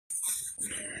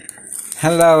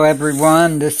Hello,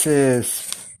 everyone. This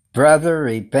is Brother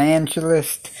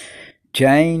Evangelist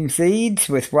James Eads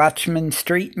with Watchman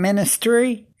Street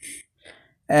Ministry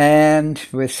and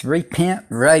with Repent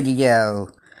Radio.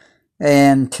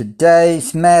 And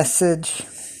today's message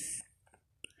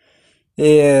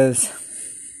is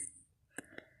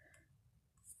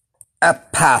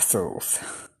apostles.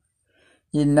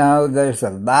 You know, there's a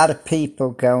lot of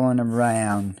people going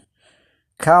around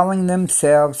calling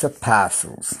themselves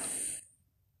apostles.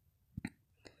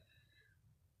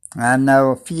 I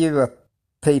know a few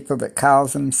people that call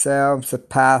themselves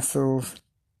apostles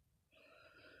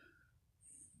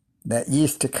that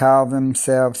used to call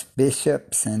themselves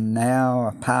bishops and now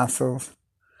apostles.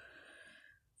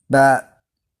 But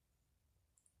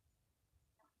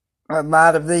a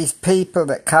lot of these people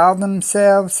that call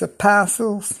themselves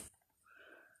apostles,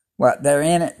 they're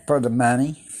in it for the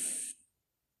money.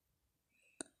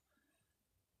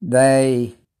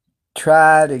 They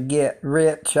try to get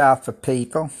rich off of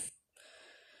people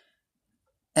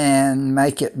and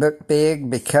make it look big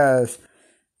because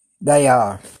they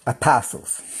are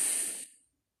apostles.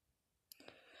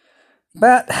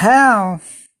 But how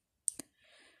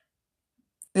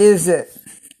is it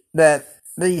that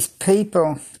these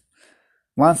people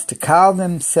wants to call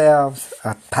themselves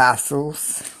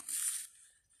apostles,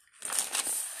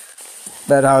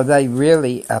 but are they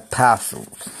really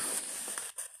apostles?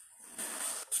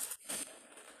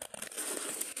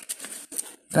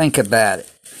 Think about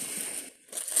it.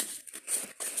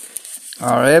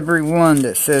 Are everyone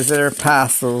that says they're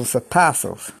apostles,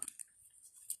 apostles?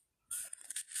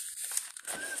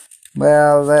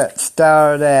 Well, let's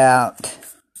start out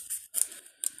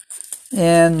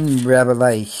in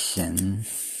Revelation.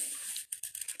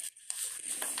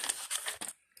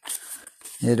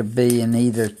 It'll be in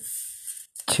either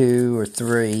 2 or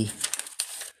 3.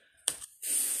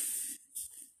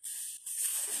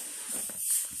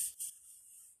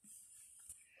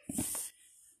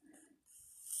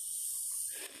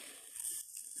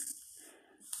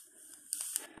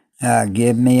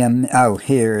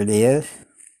 Here it is.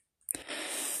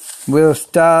 We'll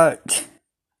start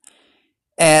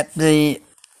at the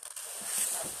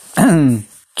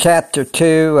chapter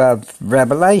 2 of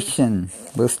Revelation.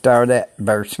 We'll start at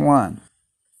verse 1.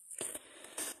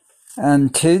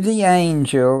 Unto the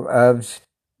angel of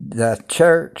the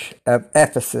church of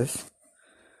Ephesus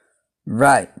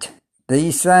write,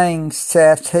 These things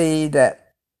saith he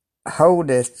that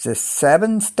holdeth the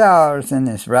 7 stars in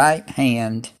his right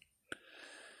hand,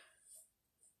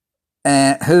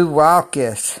 and who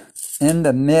walketh in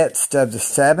the midst of the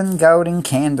 7 golden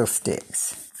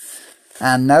candlesticks.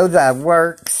 I know thy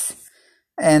works,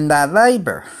 and thy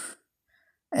labor,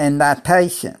 and thy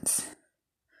patience,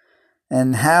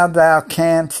 and how thou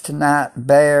canst not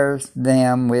bear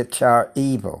them which are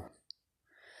evil.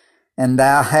 And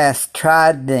thou hast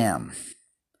tried them,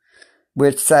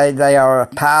 which say they are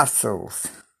apostles,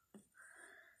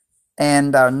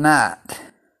 and are not,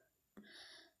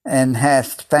 and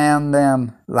hast found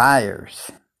them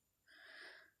liars,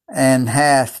 and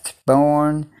hast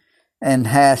borne, and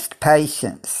hast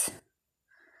patience,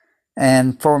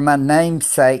 and for my name's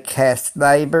sake hast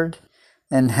labored,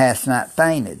 and hast not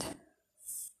fainted.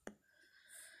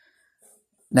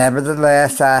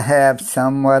 Nevertheless, I have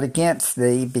somewhat against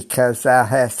thee, because thou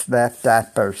hast left thy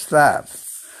first love.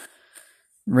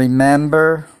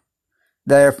 Remember,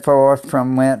 therefore,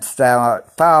 from whence thou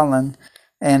art fallen,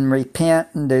 and repent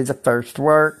and do the first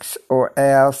works, or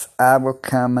else I will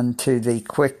come unto thee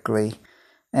quickly,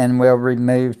 and will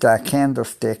remove thy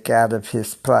candlestick out of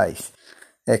his place,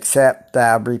 except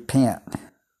thou repent.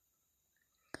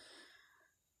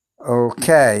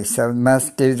 Okay, so we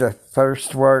must do the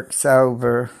first works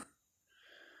over,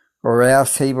 or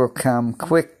else he will come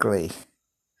quickly.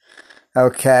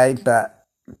 Okay, but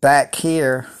back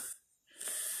here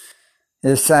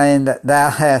is saying that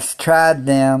thou hast tried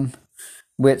them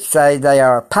which say they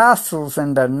are apostles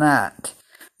and are not,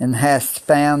 and hast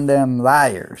found them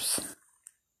liars.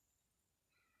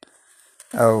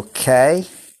 Okay.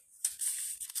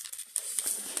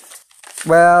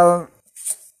 Well,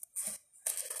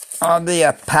 are the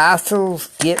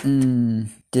apostles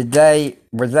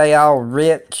were they all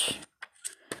rich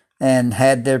and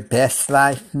had their best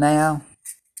life now?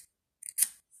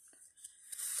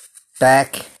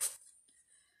 Back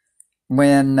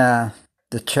when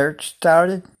the church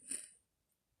started?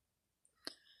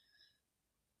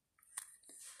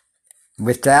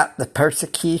 Without the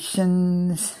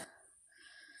persecutions?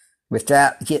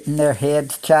 Without getting their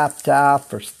heads chopped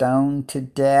off or stoned to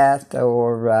death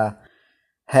or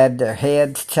had their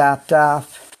heads chopped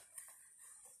off?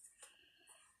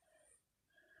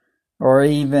 or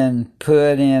even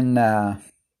put in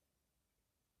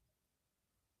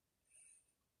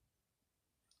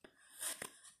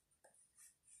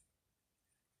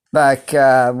like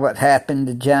what happened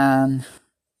to John,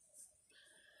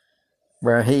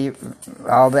 where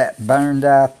all that burned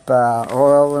up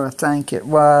oil, I think it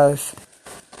was,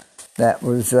 that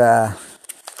was,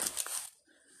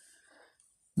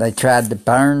 they tried to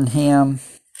burn him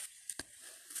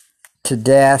to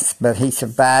death, but he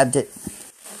survived it,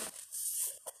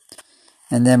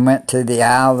 and then went to the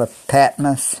Isle of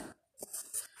Patmos,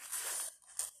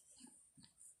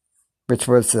 which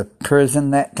was the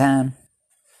prison that time.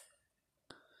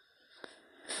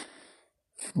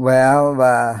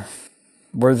 Well,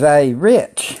 were they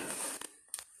rich,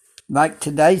 like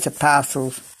today's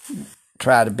apostles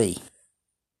try to be?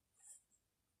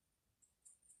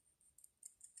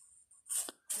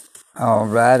 All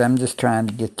right, I'm just trying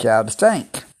to get y'all to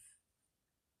think.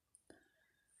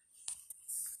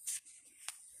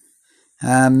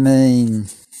 I mean,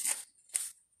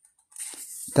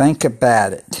 think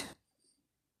about it.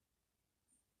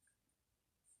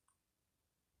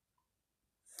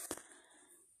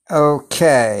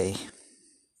 Okay.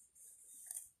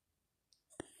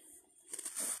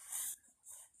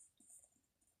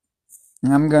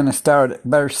 I'm going to start at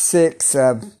verse 6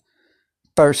 of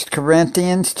 1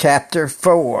 Corinthians chapter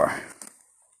 4.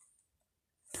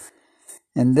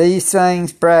 And these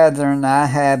things, brethren, I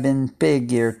have in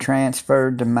figure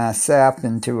transferred to myself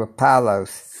and to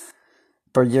Apollos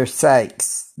for your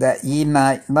sakes, that ye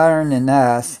might learn in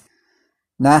us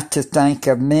not to think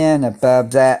of men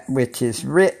above that which is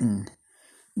written,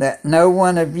 that no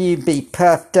one of you be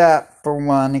puffed up for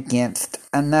one against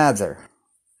another.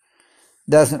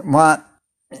 Doesn't want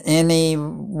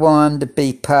anyone to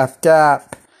be puffed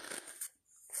up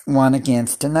one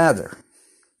against another.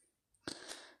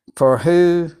 Verse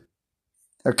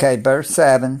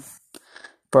 7,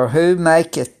 for who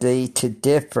maketh thee to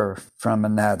differ from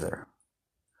another?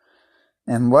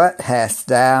 And what hast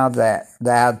thou that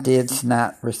thou didst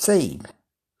not receive?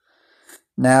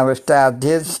 Now if thou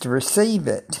didst receive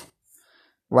it,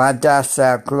 why dost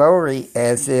thou glory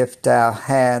as if thou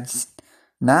hadst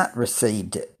not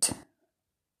received it?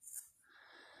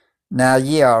 Now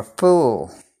ye are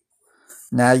full,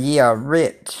 now ye are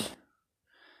rich,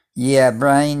 ye have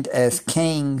reigned as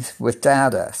kings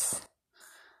without us.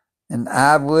 And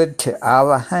I would to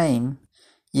Elohim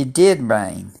ye did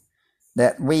reign,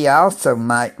 that we also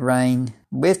might reign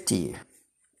with you.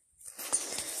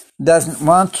 Doesn't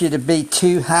want you to be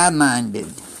too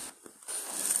high-minded,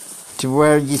 to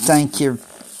where you think you're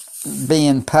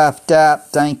being puffed up,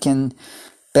 thinking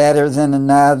better than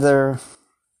another,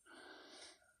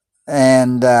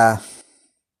 and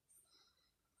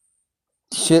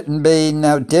shouldn't be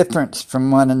no difference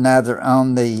from one another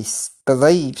on these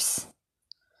beliefs.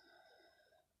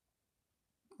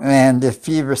 And if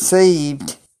you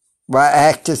received, why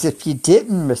act as if you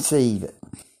didn't receive it?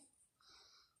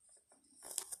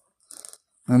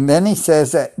 And then he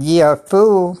says that ye are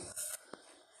full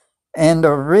and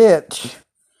are rich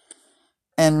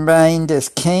and reigned as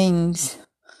kings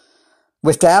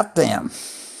without them.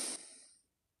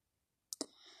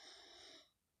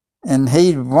 And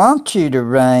he wants you to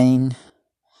reign,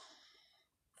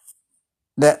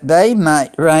 that they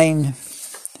might reign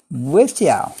with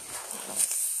y'all.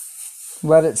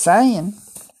 What it's saying.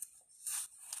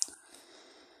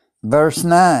 Verse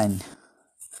 9.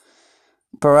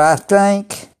 For I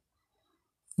think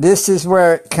this is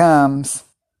where it comes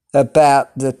about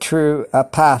the true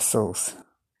apostles.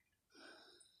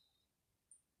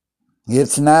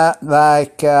 It's not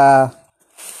like a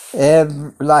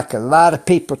lot of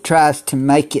people tries to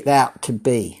make it out to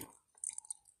be.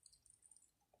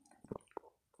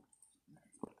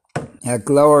 A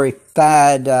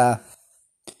glorified,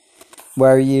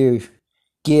 where you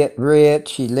get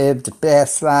rich, you live the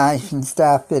best life and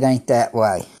stuff. It ain't that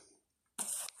way.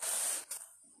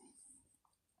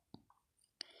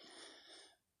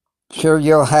 Sure,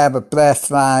 you'll have a blessed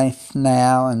life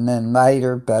now and then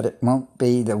later, but it won't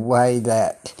be the way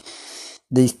that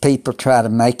these people try to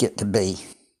make it to be.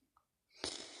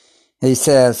 He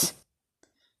says,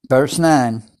 verse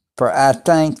 9, for I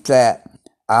think that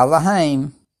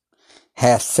Elohim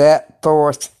hath set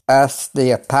forth us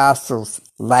the apostles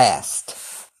last.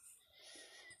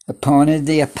 Appointed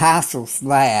the apostles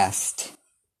last,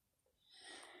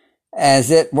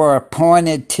 as it were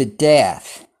appointed to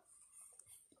death.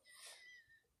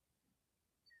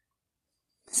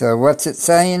 So what's it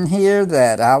saying here?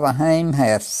 That Elohim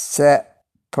hath set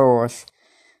forth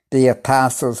the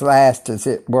apostles last, as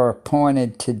it were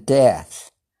appointed to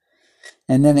death.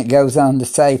 And then it goes on to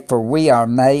say, for we are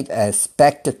made a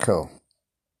spectacle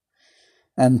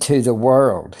unto the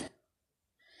world,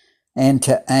 and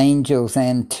to angels,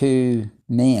 and to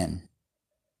men.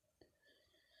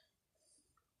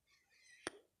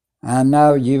 I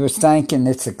know you was thinking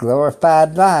it's a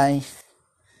glorified life,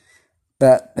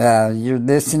 but you're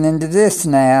listening to this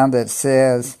now that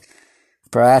says,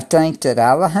 for I think that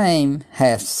Elohim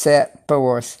hath set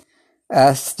forth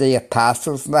us the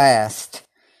apostles last,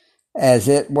 as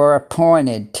it were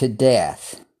appointed to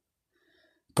death.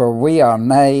 For we are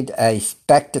made a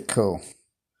spectacle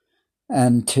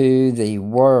unto the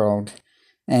world,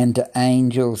 and to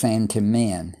angels, and to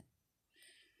men.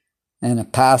 An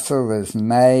apostle is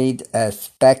made a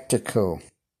spectacle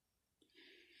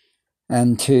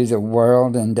unto the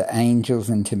world, and to angels,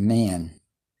 and to men.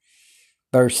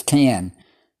 Verse 10,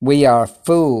 we are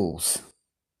fools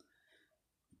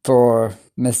for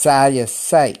Messiah's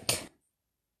sake,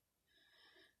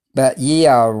 but ye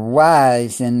are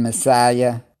wise in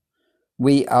Messiah.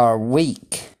 We are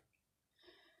weak,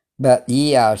 but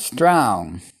ye are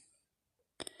strong.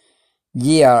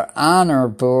 Ye are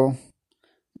honorable,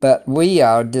 but we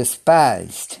are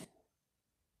despised.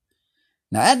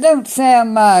 Now, that don't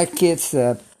sound like it's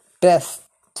the best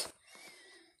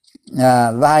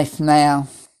life now.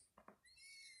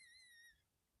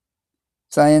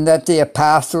 Saying that the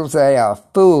apostles, they are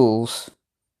fools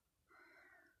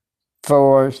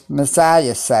for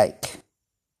Messiah's sake,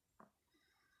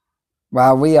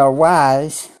 while we are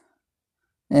wise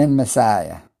in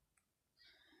Messiah.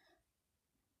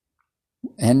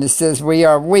 And it says we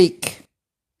are weak,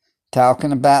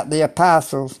 talking about the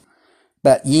apostles,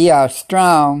 but ye are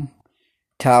strong,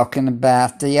 talking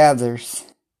about the others.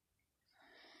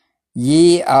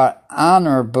 Ye are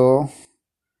honorable,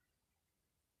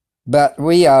 but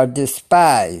we are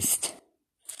despised.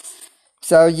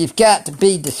 So you've got to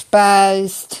be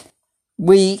despised,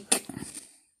 weak,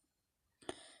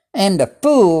 and a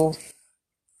fool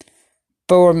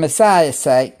for Messiah's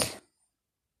sake.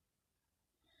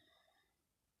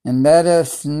 And let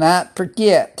us not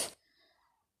forget,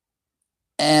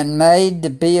 and made to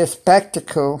be a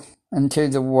spectacle unto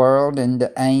the world, and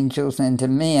to angels, and to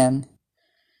men,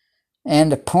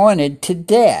 and appointed to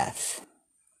death.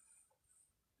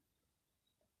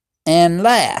 And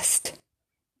last,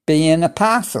 being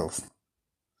apostles.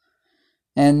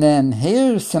 And then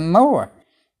here's some more.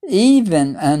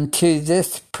 Even unto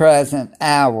this present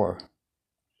hour.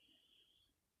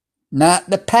 Not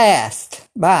the past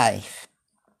life.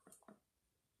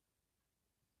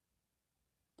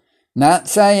 Not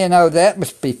saying, oh, that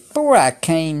was before I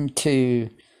came to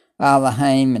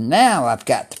Elohim and now I've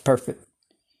got the perfect.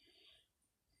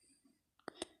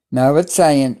 No, it's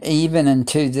saying even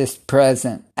unto this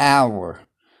present hour.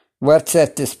 What's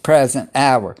at this present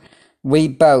hour? We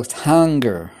both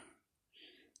hunger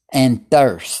and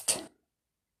thirst.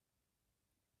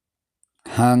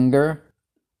 Hunger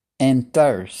and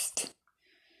thirst.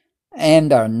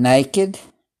 And are naked.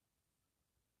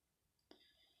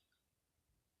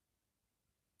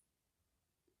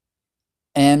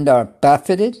 And are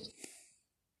buffeted.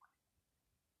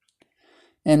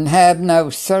 And have no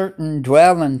certain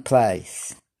dwelling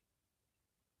place.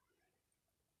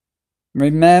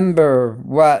 Remember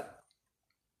what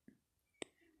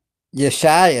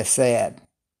Yeshaya said.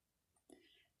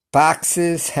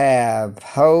 Foxes have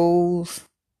holes,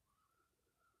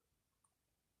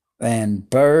 and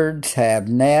birds have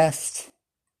nests,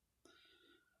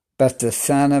 but the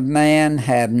Son of Man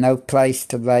have no place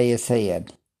to lay his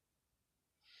head.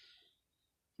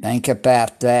 Think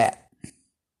about that.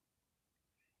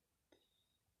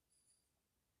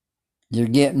 You're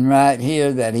getting right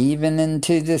here that even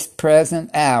into this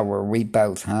present hour we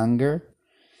both hunger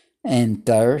and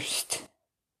thirst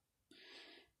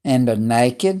and are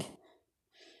naked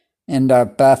and are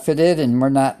buffeted, and we're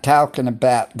not talking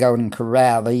about Golden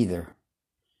Corral either,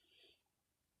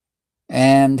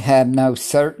 and have no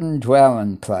certain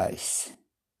dwelling place,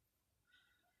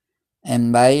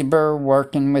 and labor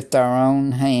working with our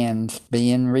own hands,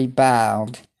 being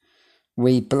reviled,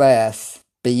 we bless,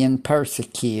 being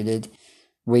persecuted,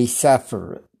 we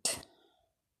suffer it.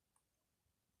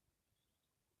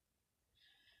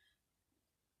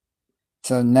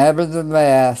 So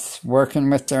nevertheless, working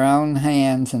with their own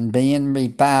hands and being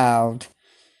reviled,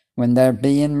 when they're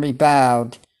being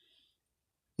reviled,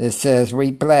 it says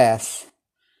we bless.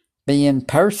 Being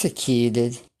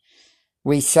persecuted,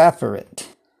 we suffer it.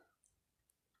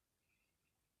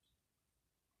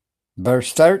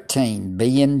 Verse 13,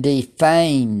 being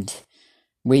defamed,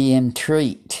 we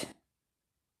entreat.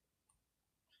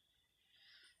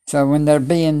 So when they're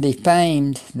being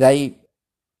defamed, they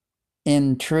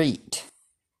entreat.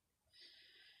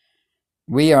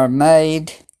 We are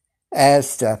made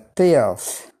as the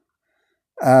filth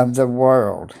of the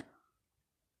world.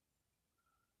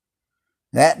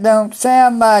 That don't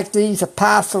sound like these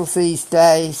apostles these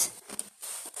days,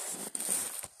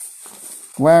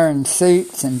 wearing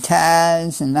suits and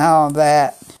ties and all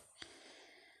that.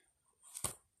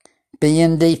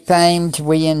 Being defamed,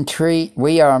 we entreat,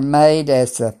 we are made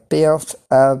as the filth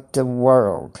of the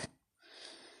world,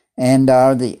 and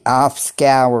are the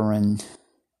offscouring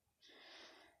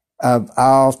of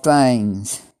all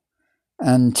things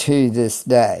unto this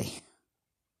day.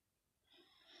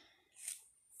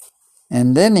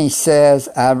 And then he says,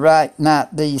 I write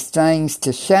not these things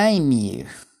to shame you,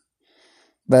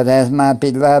 but as my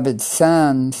beloved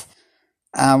sons,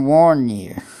 I warn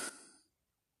you.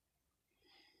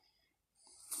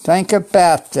 Think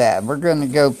about that. We're going to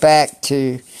go back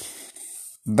to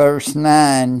verse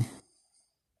 9.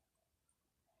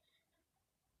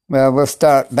 Well, we'll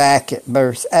start back at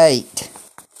verse 8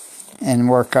 and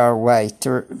work our way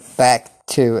through back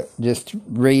to it. Just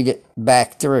read it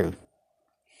back through.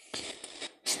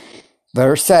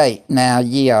 Verse 8, Now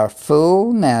ye are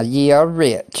full, now ye are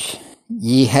rich.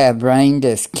 Ye have reigned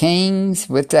as kings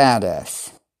without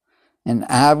us. And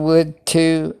I would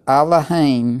to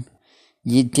Elohim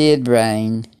ye did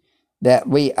reign, that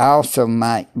we also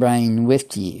might reign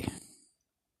with you.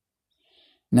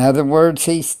 In other words,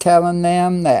 he's telling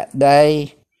them that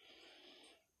they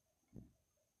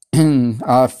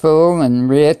are full and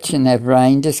rich and have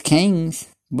reigned as kings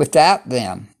without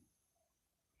them.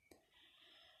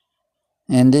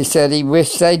 And he said he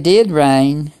wished they did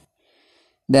reign,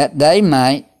 that they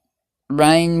might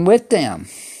reign with them.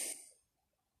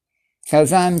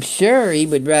 Because I'm sure he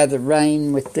would rather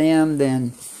reign with them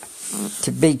than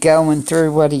to be going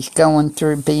through what he's going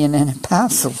through being an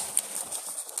apostle.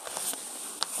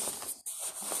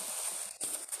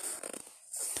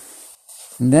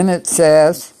 And then it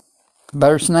says,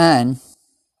 verse 9,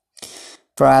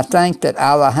 For I think that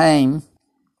Elohim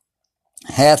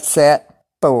hath set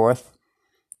forth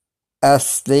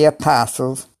us the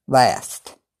apostles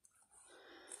last,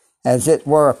 as it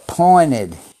were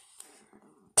appointed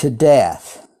to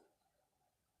death.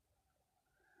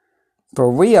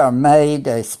 For we are made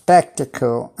a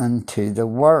spectacle unto the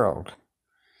world,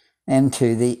 and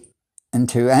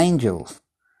unto angels,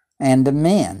 and to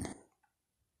men.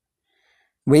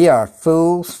 We are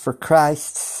fools for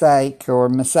Christ's sake, or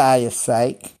Messiah's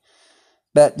sake,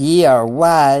 but ye are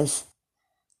wise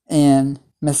in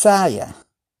Messiah.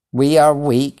 We are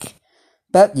weak,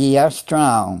 but ye are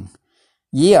strong.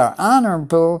 Ye are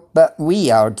honorable, but we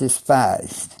are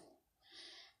despised.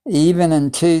 Even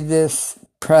unto this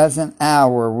present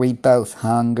hour we both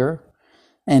hunger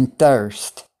and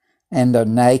thirst, and are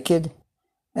naked,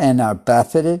 and are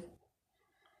buffeted,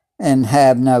 and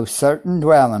have no certain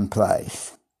dwelling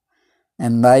place,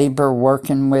 and labor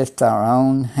working with our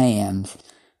own hands,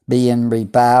 being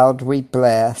reviled we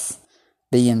bless,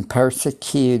 being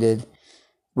persecuted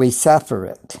we suffer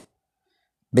it,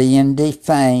 being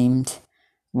defamed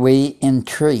we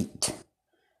entreat.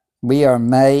 We are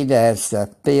made as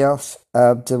the filth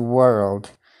of the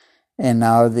world, and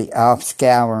are the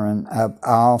offscouring of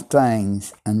all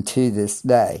things unto this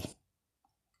day.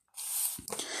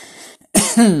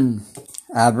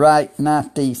 I write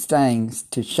not these things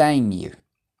to shame you,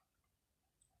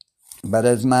 but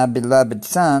as my beloved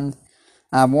son,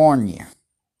 I warn you.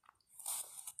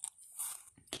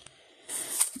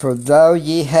 For though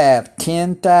ye have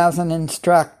 10,000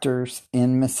 instructors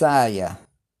in Messiah,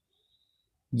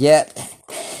 yet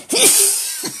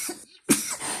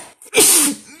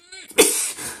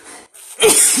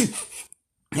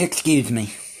excuse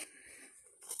me.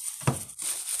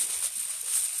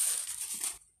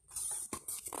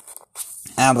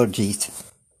 Allergies.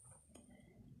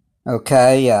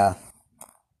 Okay,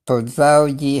 for though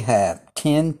ye have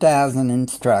 10,000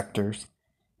 instructors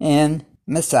in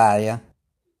Messiah,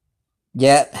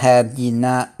 yet have ye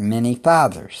not many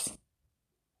fathers.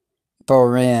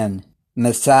 For in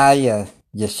Messiah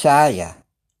Yeshua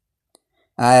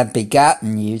I have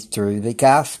begotten you through the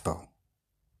gospel.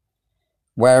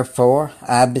 Wherefore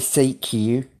I beseech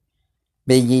you,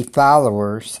 be ye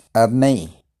followers of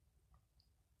me.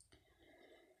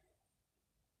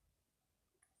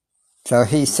 So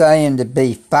he's saying to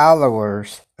be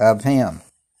followers of him.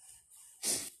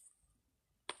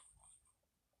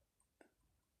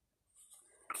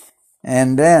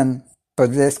 And then, for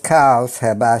this cause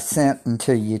have I sent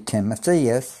unto you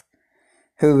Timotheus,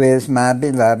 who is my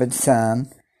beloved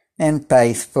son, and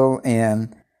faithful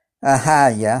in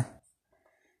Ahiah,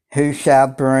 who shall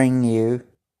bring you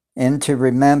into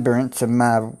remembrance of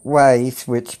my ways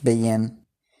which be in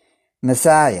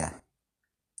Messiah,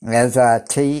 as I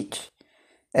teach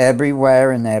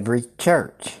everywhere in every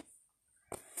church.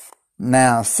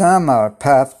 Now some are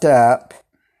puffed up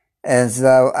as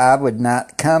though I would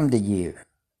not come to you,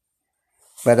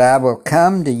 but I will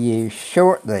come to you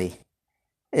shortly,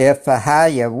 if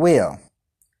Ahiah will,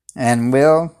 and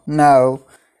will know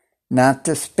not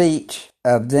the speech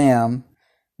of them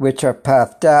which are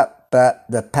puffed up, but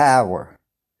the power.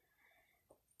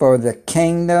 For the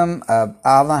kingdom of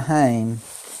Elohim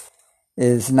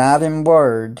is not in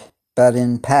word, but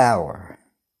in power.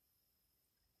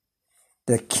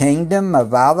 The kingdom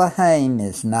of Elohim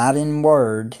is not in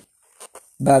word,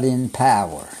 but in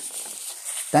power.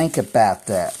 Think about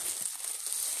that.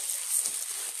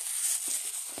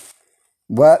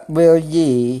 What will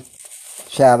ye?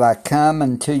 Shall I come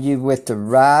unto you with the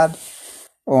rod,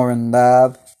 or in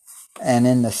love, and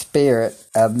in the spirit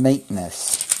of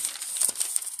meekness?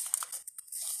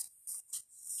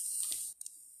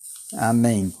 I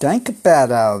mean, think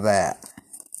about all that.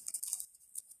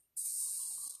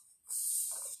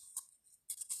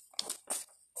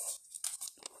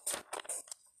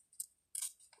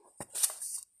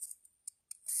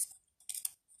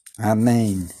 I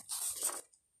mean,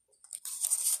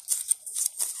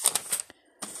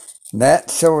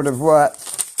 that's sort of what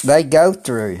they go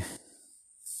through.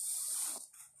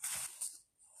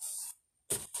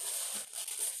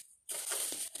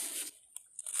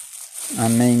 I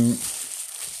mean,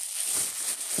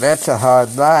 that's a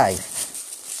hard life.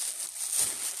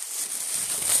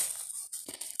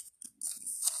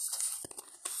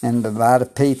 And a lot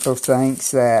of people think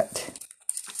that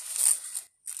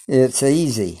it's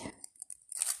easy.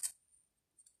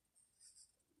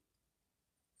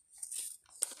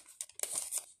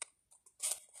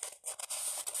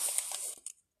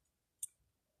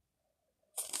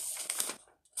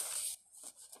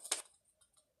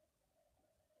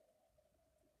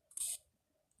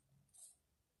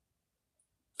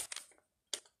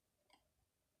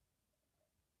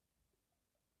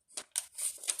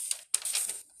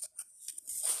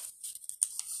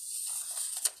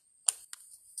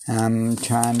 I'm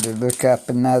trying to look up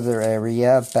another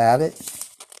area about it.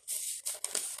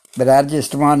 But I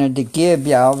just wanted to give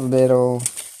y'all a little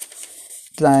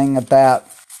thing about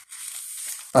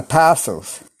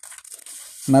apostles.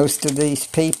 Most of these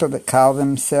people that call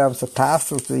themselves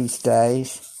apostles these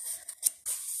days,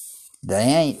 they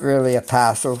ain't really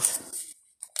apostles.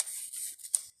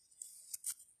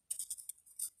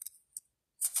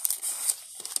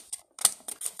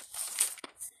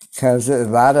 Because a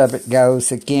lot of it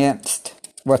goes against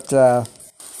what the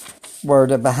Word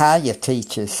of Ahiah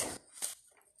teaches.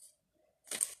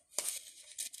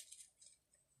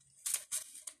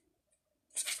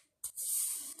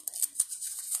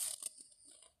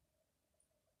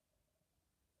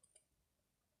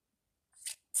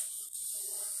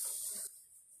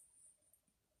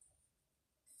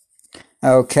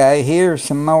 Okay, here's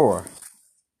some more.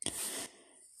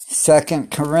 2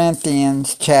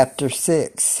 Corinthians chapter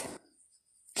 6.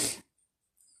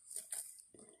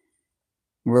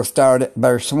 We'll start at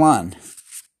verse 1.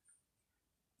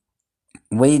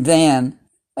 We then,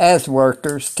 as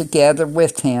workers together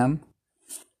with him,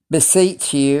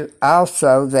 beseech you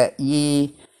also that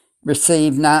ye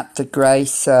receive not the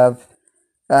grace of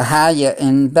Ahiah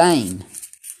in vain.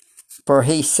 For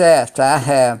he saith, I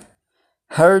have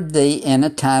heard thee in a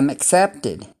time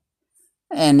accepted,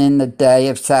 and in the day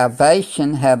of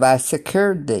salvation have I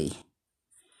secured thee.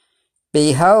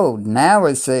 Behold, now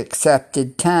is the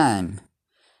accepted time.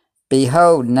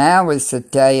 Behold, now is the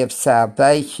day of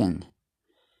salvation,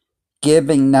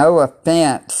 giving no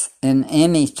offense in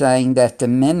anything that the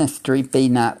ministry be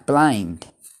not blamed,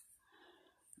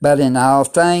 but in all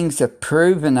things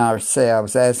approving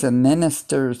ourselves as the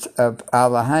ministers of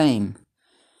Elohim,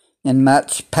 in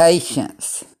much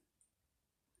patience,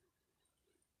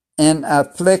 in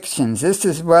afflictions. This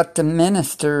is what the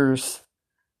ministers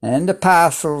and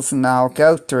apostles and all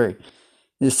go through.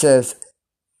 It says,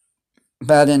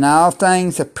 but in all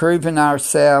things approving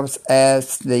ourselves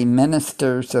as the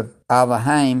ministers of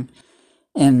Elohim,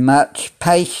 in much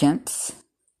patience,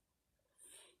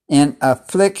 in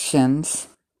afflictions,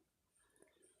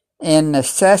 in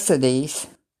necessities,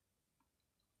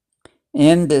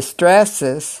 in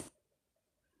distresses,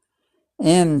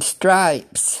 in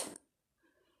stripes,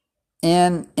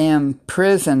 in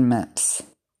imprisonments,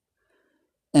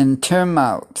 in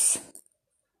tumults,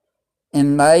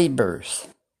 in labors,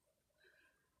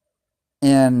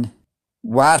 in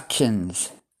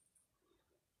watchings,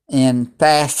 in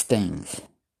fastings,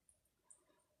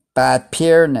 by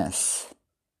pureness,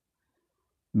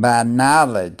 by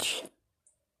knowledge,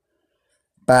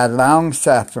 by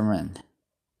longsuffering,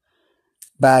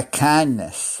 by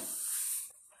kindness,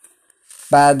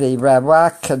 by the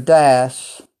Ruach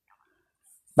Kodesh,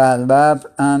 by love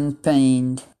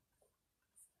unfeigned,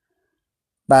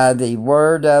 by the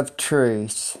word of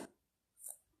truth,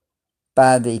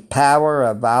 by the power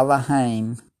of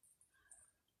Elohim,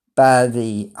 by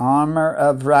the armor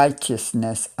of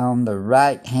righteousness on the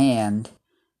right hand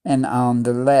and on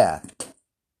the left,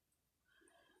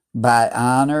 by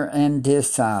honor and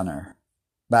dishonor,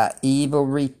 by evil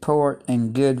report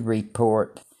and good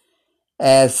report,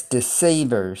 as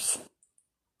deceivers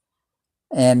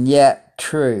and yet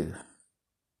true,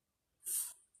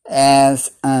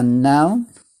 as unknown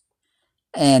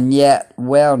and yet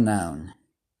well known,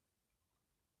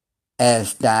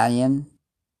 as dying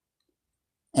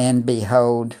and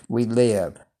behold we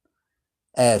live,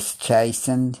 as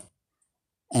chastened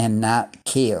and not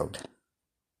killed,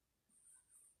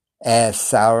 as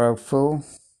sorrowful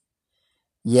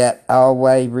yet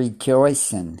always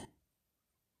rejoicing,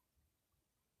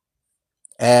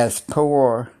 as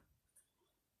poor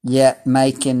yet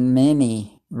making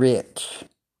many rich,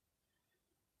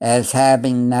 as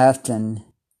having nothing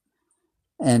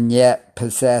and yet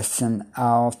possessing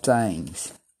all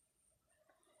things.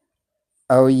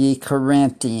 O ye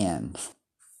Corinthians,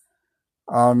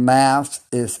 our mouth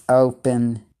is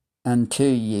open unto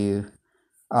you,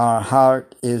 our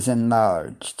heart is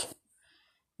enlarged.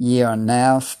 Ye are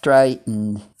now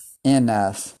straitened in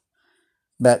us,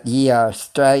 but ye are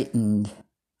straitened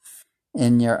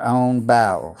in your own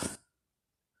bowels.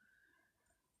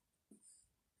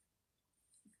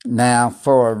 Now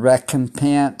for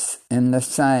recompense in the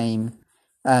same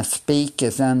I speak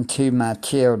as unto my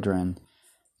children,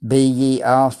 be ye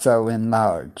also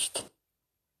enlarged.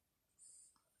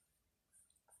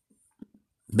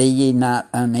 Be ye not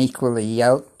unequally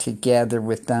yoked together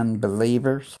with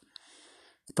unbelievers?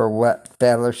 For what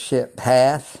fellowship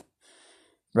hath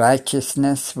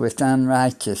righteousness with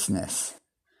unrighteousness?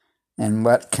 And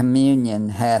what communion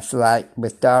hath light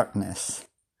with darkness?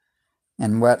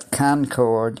 And what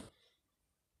concord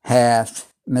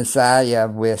hath Messiah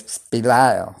with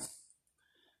Belial?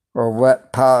 Or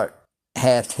what part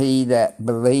hath he that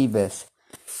believeth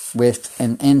with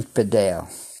an infidel?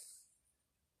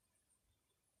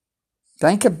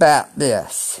 Think about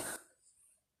this.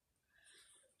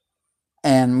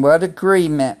 And what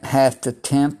agreement hath the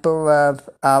temple of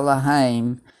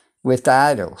Elohim with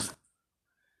idols?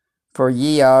 For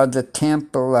ye are the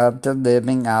temple of the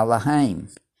living Elohim.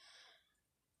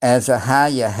 As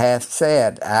Ahiah hath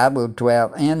said, I will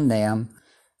dwell in them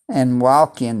and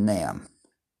walk in them,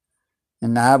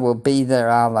 and I will be their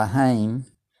Elohim,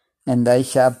 and they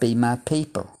shall be my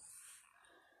people.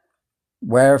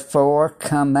 Wherefore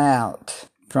come out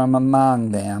from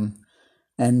among them,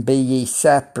 and be ye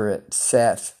separate,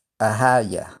 saith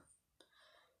Ahiah,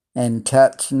 and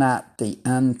touch not the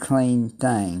unclean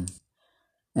thing,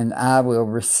 and I will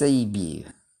receive you,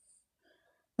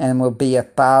 and will be a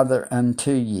father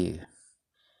unto you,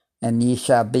 and ye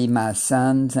shall be my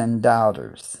sons and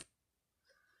daughters,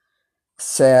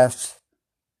 saith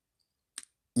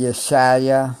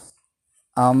Yeshua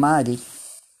Almighty.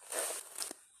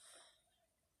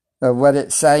 But what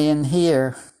it's saying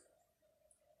here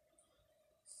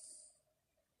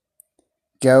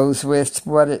goes with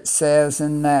what it says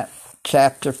in that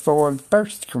chapter 4 of 1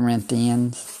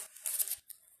 Corinthians.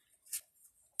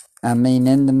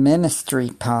 In the ministry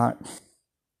part.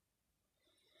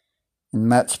 And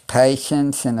much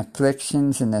patience and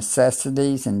afflictions and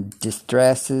necessities and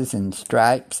distresses and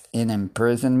stripes and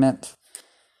imprisonments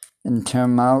and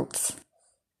tumults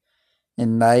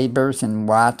and labors and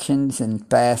watchings and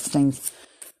fastings.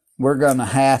 We're going to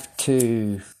have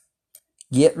to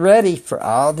get ready for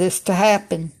all this to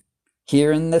happen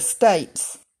here in the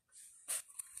States.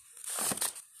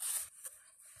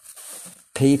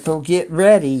 People, get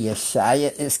ready.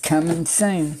 Yeshua is coming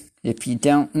soon. If you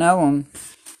don't know him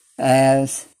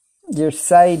as your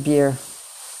Savior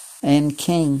and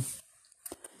King,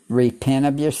 repent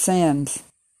of your sins.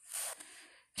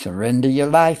 Surrender your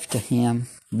life to him.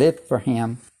 Live for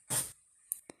him.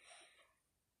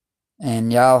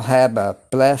 And y'all have a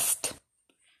blessed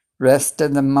rest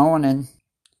of the morning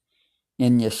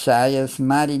in Yeshua's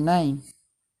mighty name.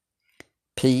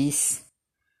 Peace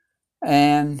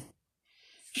and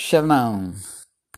shalom.